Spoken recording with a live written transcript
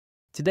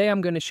Today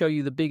I'm going to show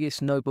you the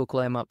biggest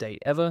NotebookLM update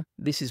ever.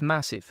 This is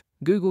massive.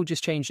 Google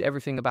just changed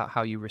everything about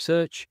how you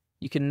research.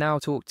 You can now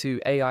talk to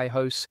AI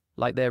hosts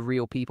like they're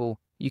real people.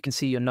 You can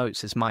see your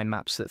notes as mind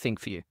maps that think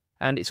for you.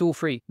 And it's all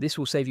free. This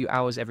will save you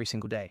hours every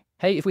single day.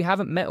 Hey, if we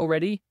haven't met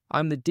already,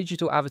 I'm the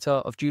digital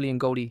avatar of Julian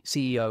Goldie,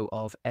 CEO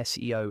of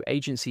SEO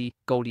Agency,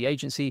 Goldie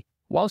Agency.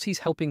 Whilst he's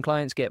helping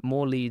clients get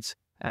more leads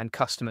and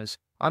customers,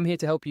 I'm here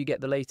to help you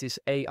get the latest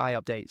AI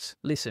updates.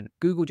 Listen,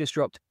 Google just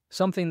dropped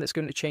something that's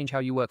going to change how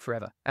you work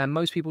forever. And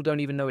most people don't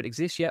even know it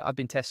exists yet. I've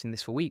been testing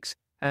this for weeks.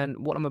 And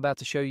what I'm about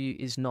to show you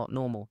is not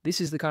normal.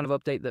 This is the kind of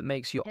update that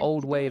makes your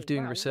old way of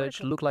doing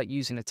research look like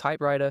using a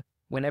typewriter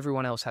when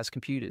everyone else has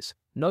computers.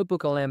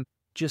 NotebookLM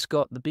just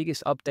got the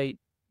biggest update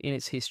in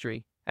its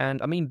history.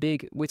 And I mean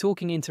big, we're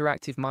talking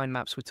interactive mind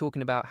maps, we're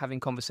talking about having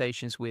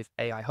conversations with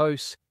AI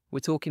hosts, we're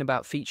talking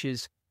about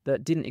features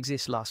that didn't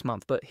exist last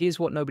month. But here's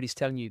what nobody's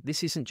telling you.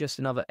 This isn't just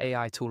another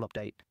AI tool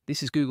update.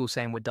 This is Google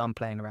saying we're done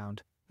playing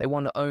around. They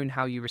want to own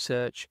how you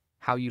research,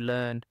 how you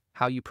learn,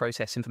 how you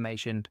process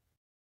information.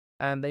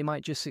 And they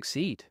might just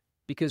succeed,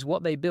 because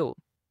what they built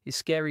is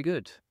scary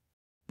good.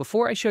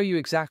 Before I show you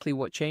exactly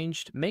what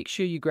changed, make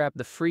sure you grab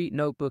the free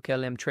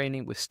NotebookLM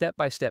training with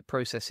step-by-step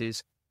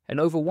processes and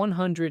over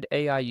 100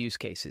 AI use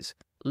cases.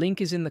 Link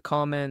is in the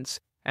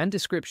comments and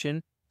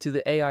description to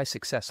the AI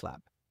Success Lab.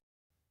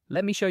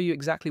 Let me show you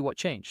exactly what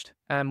changed,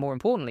 and more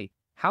importantly,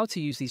 how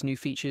to use these new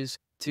features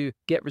to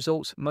get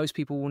results most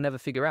people will never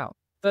figure out.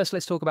 First,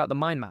 let's talk about the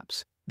mind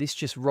maps. This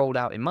just rolled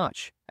out in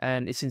March,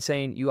 and it's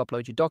insane. You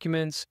upload your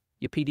documents,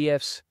 your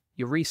PDFs,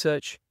 your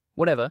research,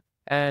 whatever,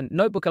 and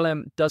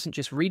NotebookLM doesn't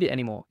just read it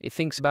anymore. It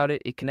thinks about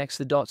it, it connects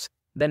the dots,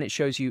 then it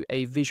shows you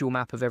a visual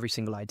map of every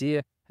single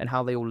idea and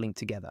how they all link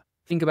together.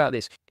 Think about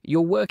this.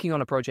 You're working on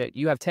a project,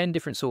 you have 10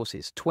 different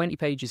sources, 20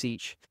 pages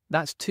each.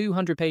 That's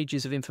 200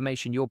 pages of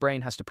information your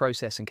brain has to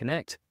process and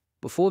connect.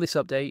 Before this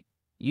update,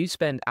 you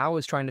spend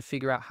hours trying to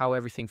figure out how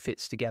everything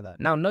fits together.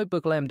 Now,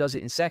 NotebookLM does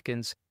it in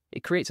seconds.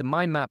 It creates a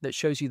mind map that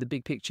shows you the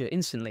big picture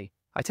instantly.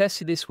 I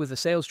tested this with a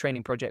sales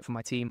training project for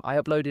my team. I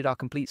uploaded our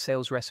complete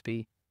sales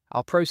recipe,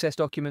 our process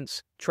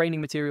documents,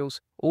 training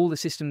materials, all the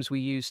systems we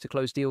use to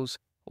close deals,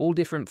 all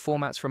different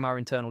formats from our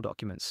internal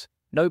documents.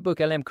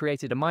 NotebookLM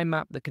created a mind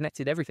map that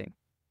connected everything.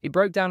 It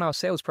broke down our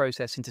sales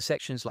process into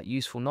sections like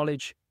useful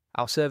knowledge,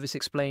 our service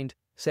explained,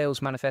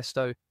 sales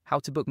manifesto, how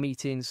to book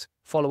meetings,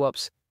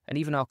 follow-ups, and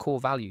even our core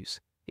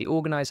values. It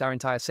organized our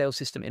entire sales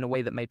system in a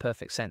way that made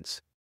perfect sense.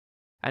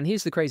 And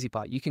here's the crazy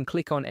part. You can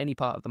click on any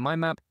part of the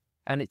mind map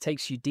and it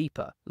takes you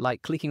deeper,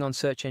 like clicking on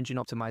search engine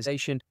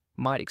optimization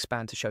might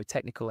expand to show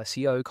technical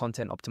SEO,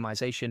 content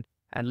optimization,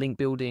 and link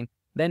building.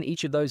 Then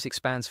each of those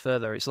expands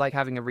further. It's like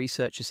having a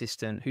research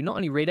assistant who not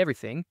only read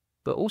everything,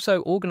 but also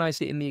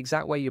organized it in the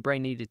exact way your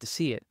brain needed to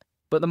see it.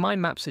 But the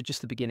mind maps are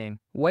just the beginning.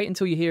 Wait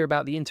until you hear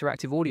about the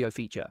interactive audio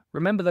feature.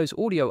 Remember those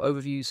audio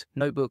overviews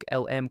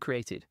NotebookLM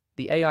created?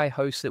 The AI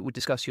hosts that would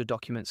discuss your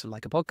documents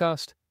like a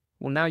podcast?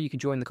 Well, now you can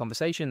join the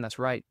conversation, that's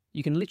right.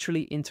 You can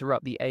literally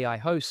interrupt the AI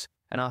hosts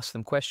and ask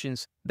them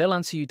questions. They'll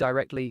answer you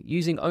directly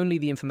using only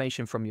the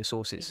information from your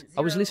sources.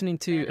 I was listening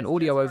to an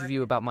audio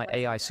overview about my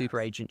AI Super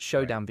Agent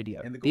Showdown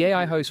video. The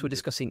AI hosts were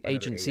discussing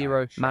Agent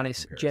Zero,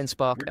 Manis,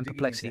 GenSpark, and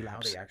Perplexity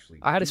Labs.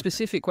 I had a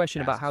specific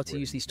question about how to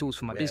use these tools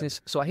for my business,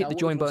 so I hit the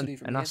join button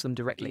and asked them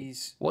directly,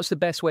 what's the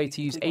best way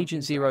to use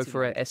Agent Zero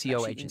for a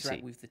SEO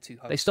agency?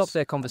 They stopped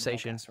their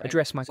conversation,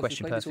 addressed my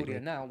question perfectly,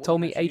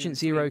 told me Agent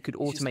Zero could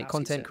automate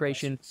content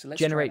creation,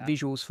 generate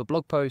visuals for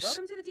blog posts,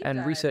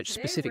 and research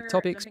specific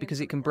topics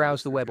because it can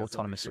browse the web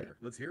autonomously.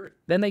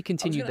 Then they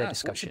continued their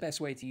discussion.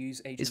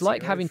 It's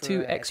like having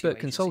two expert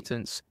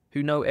consultants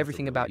who know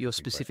everything about your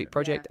specific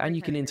project, and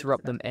you can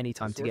interrupt them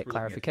anytime to get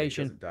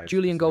clarification.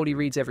 Julian Goldie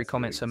reads every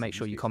comment, so make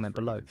sure you comment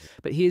below.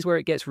 But here's where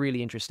it gets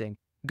really interesting.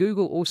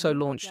 Google also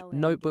launched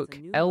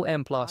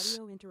NotebookLM Plus.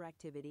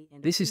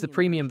 This is the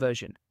premium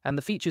version, and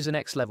the features are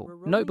next level.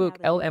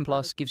 NotebookLM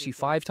Plus gives you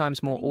 5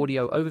 times more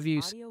audio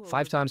overviews,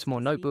 5 times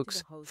more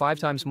notebooks, 5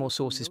 times more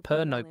sources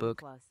per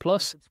notebook,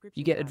 plus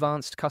you get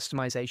advanced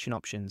customization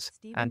options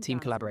and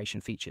team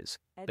collaboration features.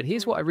 But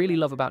here's what I really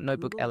love about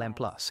NotebookLM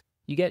Plus.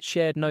 You get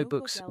shared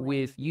notebooks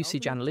with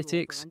usage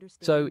analytics,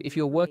 so if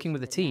you're working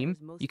with a team,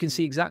 you can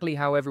see exactly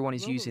how everyone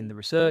is using the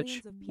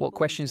research, what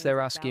questions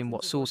they're asking,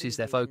 what sources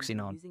they're focusing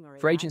on.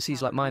 For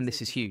agencies like mine,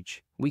 this is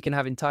huge. We can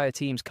have entire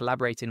teams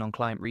collaborating on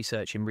client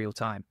research in real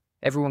time.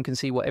 Everyone can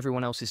see what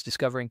everyone else is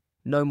discovering.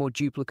 No more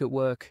duplicate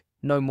work,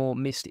 no more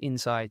missed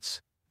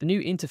insights. The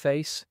new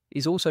interface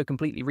is also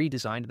completely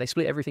redesigned. They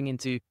split everything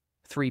into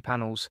 3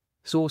 panels.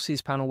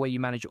 Sources panel where you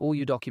manage all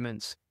your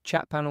documents,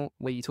 chat panel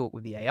where you talk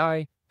with the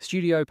AI,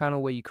 studio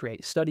panel where you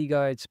create study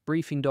guides,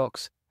 briefing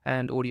docs,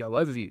 and audio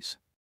overviews.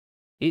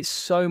 It's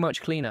so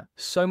much cleaner,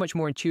 so much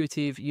more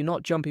intuitive. You're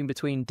not jumping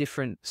between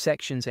different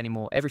sections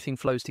anymore. Everything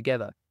flows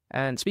together.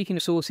 And speaking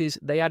of sources,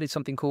 they added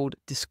something called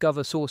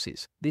Discover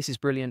Sources. This is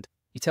brilliant.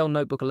 You tell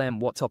NotebookLM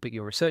what topic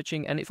you're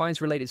researching, and it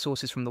finds related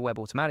sources from the web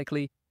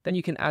automatically. then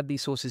you can add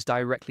these sources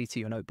directly to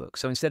your notebook.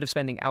 So instead of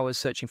spending hours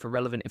searching for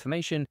relevant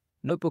information,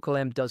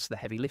 NotebookLM does the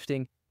heavy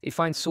lifting. It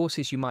finds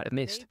sources you might have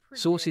missed,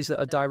 sources that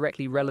are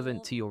directly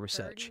relevant to your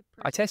research.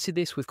 I tested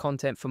this with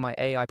content for my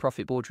AI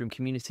Profit Boardroom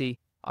community.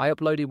 I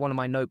uploaded one of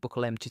my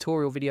NotebookLM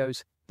tutorial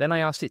videos. Then I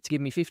asked it to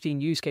give me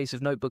 15 use cases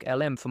of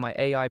NotebookLM for my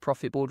AI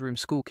Profit Boardroom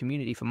school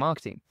community for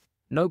marketing.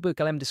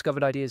 NotebookLM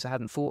discovered ideas I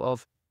hadn't thought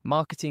of: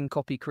 marketing,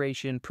 copy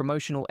creation,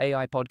 promotional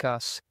AI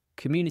podcasts,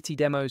 community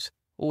demos,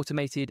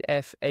 automated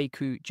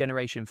FAQ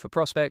generation for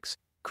prospects,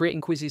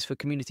 creating quizzes for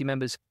community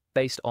members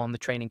based on the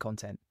training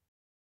content.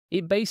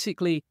 It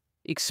basically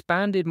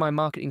expanded my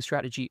marketing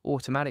strategy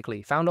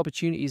automatically, found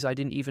opportunities I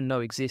didn't even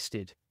know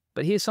existed.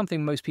 But here's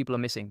something most people are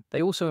missing.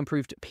 They also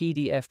improved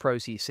PDF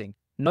processing.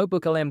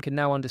 NotebookLM can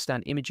now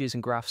understand images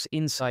and graphs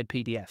inside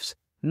PDFs,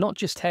 not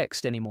just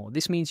text anymore.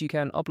 This means you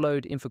can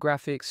upload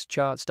infographics,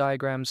 charts,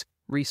 diagrams,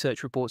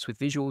 research reports with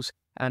visuals,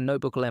 and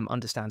NotebookLM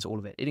understands all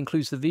of it. It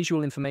includes the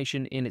visual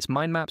information in its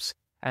mind maps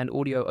and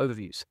audio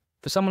overviews.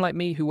 For someone like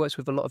me who works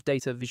with a lot of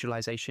data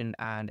visualization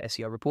and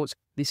SEO reports,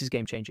 this is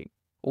game-changing.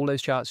 All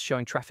those charts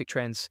showing traffic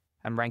trends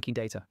and ranking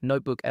data,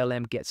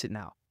 NotebookLM gets it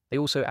now. They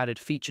also added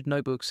featured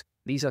notebooks.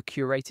 These are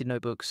curated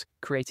notebooks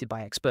created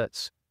by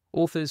experts,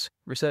 authors,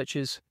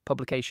 researchers,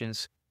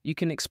 publications. You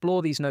can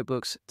explore these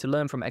notebooks to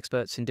learn from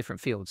experts in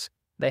different fields.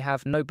 They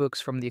have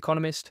notebooks from The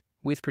Economist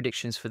with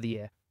predictions for the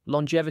year,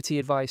 longevity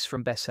advice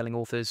from best-selling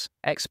authors,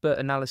 expert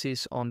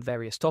analysis on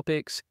various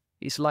topics.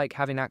 It's like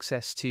having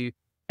access to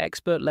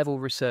expert-level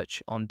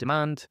research on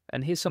demand.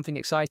 And here's something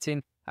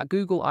exciting. At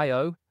Google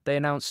I/O, they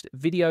announced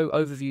video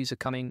overviews are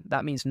coming.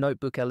 That means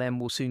NotebookLM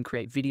will soon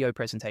create video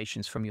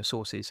presentations from your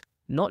sources,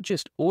 not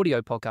just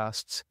audio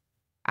podcasts,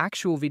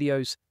 actual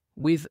videos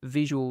with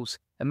visuals.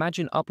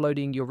 Imagine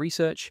uploading your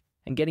research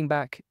and getting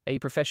back a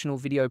professional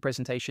video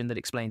presentation that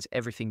explains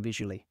everything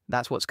visually.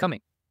 That's what's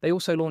coming. They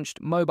also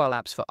launched mobile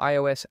apps for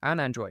iOS and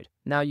Android.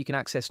 Now you can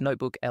access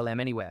NotebookLM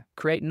anywhere.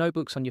 Create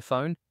notebooks on your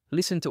phone,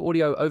 listen to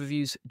audio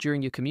overviews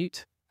during your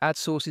commute, add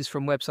sources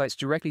from websites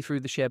directly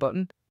through the share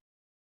button.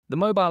 The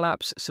mobile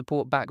apps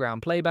support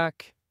background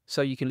playback,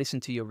 so you can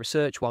listen to your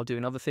research while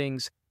doing other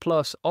things,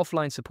 plus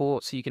offline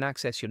support so you can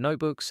access your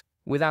notebooks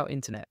without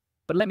internet.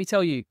 But let me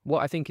tell you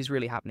what I think is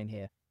really happening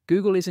here.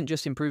 Google isn't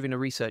just improving a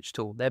research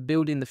tool, they're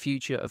building the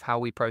future of how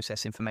we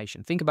process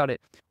information. Think about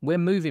it. We're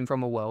moving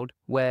from a world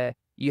where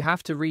you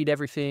have to read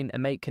everything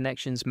and make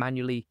connections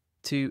manually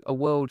to a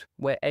world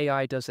where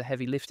AI does the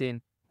heavy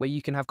lifting, where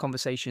you can have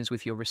conversations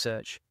with your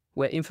research,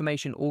 where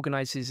information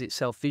organizes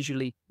itself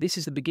visually. This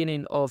is the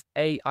beginning of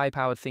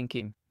AI-powered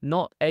thinking,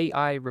 not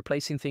AI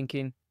replacing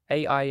thinking,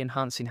 AI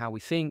enhancing how we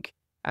think.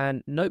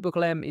 And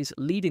NotebookLM is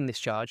leading this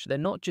charge. They're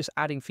not just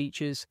adding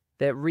features,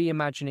 they're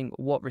reimagining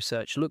what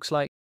research looks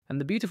like. And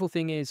the beautiful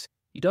thing is,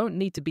 you don't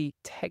need to be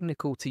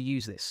technical to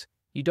use this.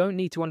 You don't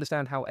need to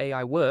understand how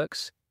AI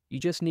works. You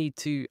just need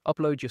to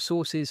upload your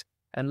sources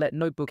and let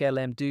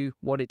NotebookLM do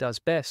what it does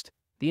best.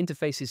 The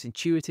interface is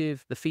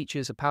intuitive, the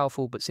features are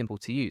powerful but simple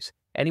to use.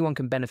 Anyone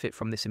can benefit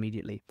from this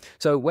immediately.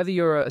 So whether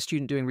you're a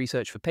student doing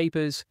research for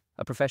papers,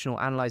 a professional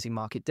analyzing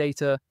market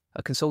data,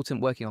 a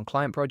consultant working on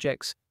client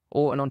projects,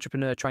 or an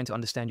entrepreneur trying to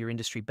understand your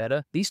industry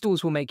better, these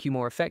tools will make you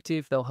more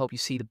effective. They'll help you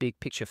see the big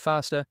picture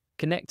faster,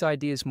 connect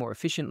ideas more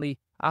efficiently,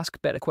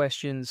 ask better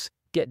questions,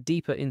 get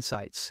deeper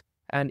insights.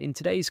 And in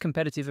today's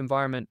competitive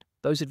environment,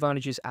 those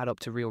advantages add up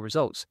to real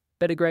results.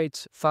 Better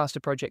grades, faster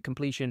project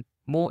completion,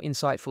 more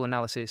insightful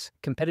analysis,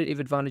 competitive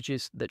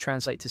advantages that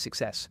translate to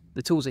success.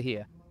 The tools are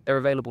here. They're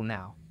available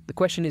now. The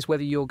question is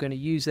whether you're going to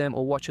use them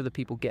or watch other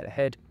people get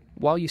ahead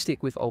while you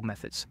stick with old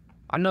methods.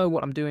 I know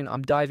what I'm doing.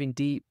 I'm diving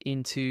deep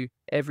into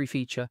every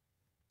feature,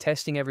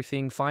 testing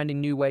everything,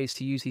 finding new ways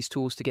to use these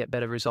tools to get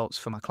better results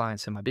for my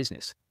clients and my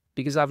business.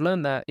 Because I've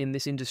learned that in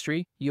this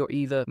industry, you're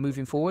either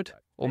moving forward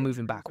or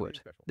moving backward.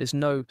 There's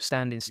no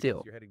standing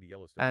still.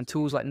 And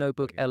tools like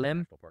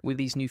NotebookLM with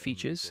these new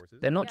features,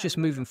 they're not just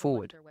moving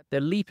forward, they're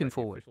leaping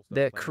forward.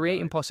 They're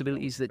creating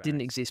possibilities that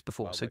didn't exist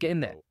before. So get in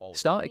there.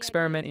 Start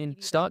experimenting,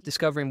 start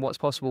discovering what's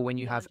possible when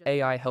you have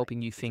AI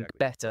helping you think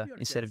better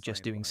instead of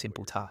just doing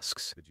simple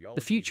tasks.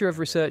 The future of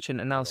research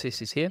and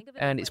analysis is here,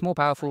 and it's more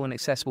powerful and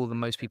accessible than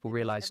most people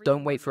realize.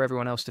 Don't wait for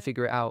everyone else to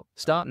figure it out.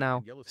 Start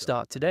now,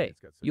 start today.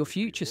 Your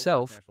future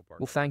self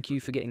will thank you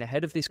for getting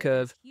ahead of this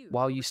curve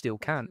while you still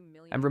can.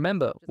 And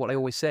remember what I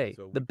always say,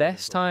 the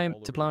best time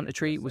to plant a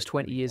tree was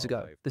 20 years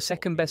ago. The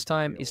second best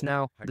time is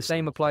now. The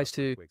same applies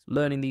to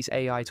learning these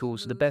AI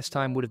tools. The best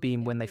time would have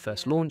been when they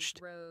first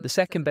launched. The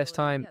second best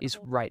time is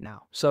right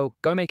now. So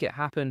go make it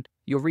happen.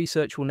 Your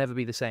research will never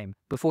be the same.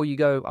 Before you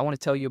go, I want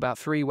to tell you about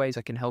 3 ways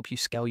I can help you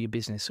scale your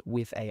business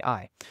with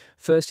AI.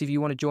 First, if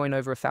you want to join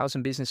over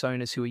 1,000 business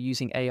owners who are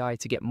using AI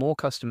to get more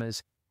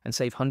customers and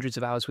save hundreds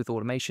of hours with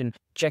automation,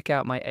 check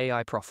out my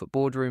AI Profit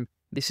Boardroom.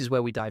 This is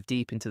where we dive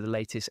deep into the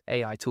latest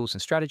AI tools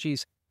and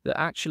strategies that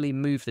actually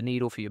move the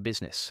needle for your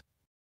business.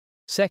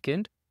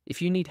 Second,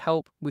 if you need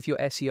help with your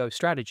SEO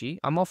strategy,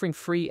 I'm offering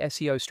free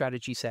SEO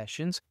strategy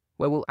sessions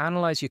where we'll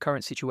analyze your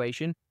current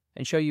situation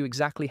and show you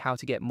exactly how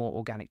to get more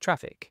organic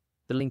traffic.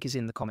 The link is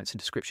in the comments and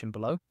description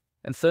below.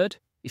 And third,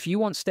 If you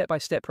want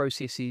step-by-step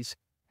processes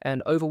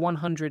and over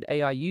 100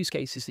 AI use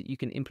cases that you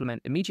can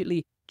implement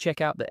immediately, check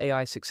out the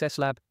AI Success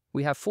Lab.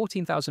 We have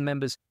 14,000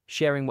 members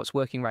sharing what's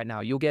working right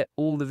now. You'll get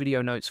all the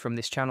video notes from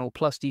this channel,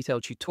 plus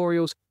detailed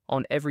tutorials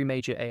on every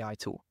major AI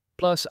tool.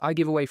 Plus, I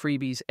give away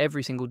freebies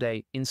every single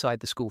day inside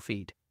the school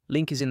feed.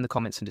 Link is in the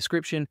comments and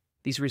description.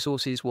 These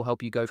resources will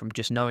help you go from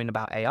just knowing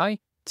about AI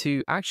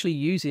to actually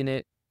using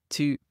it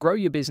to grow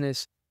your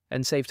business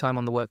and save time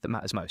on the work that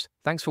matters most.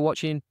 Thanks for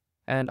watching,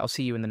 and I'll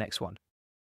see you in the next one.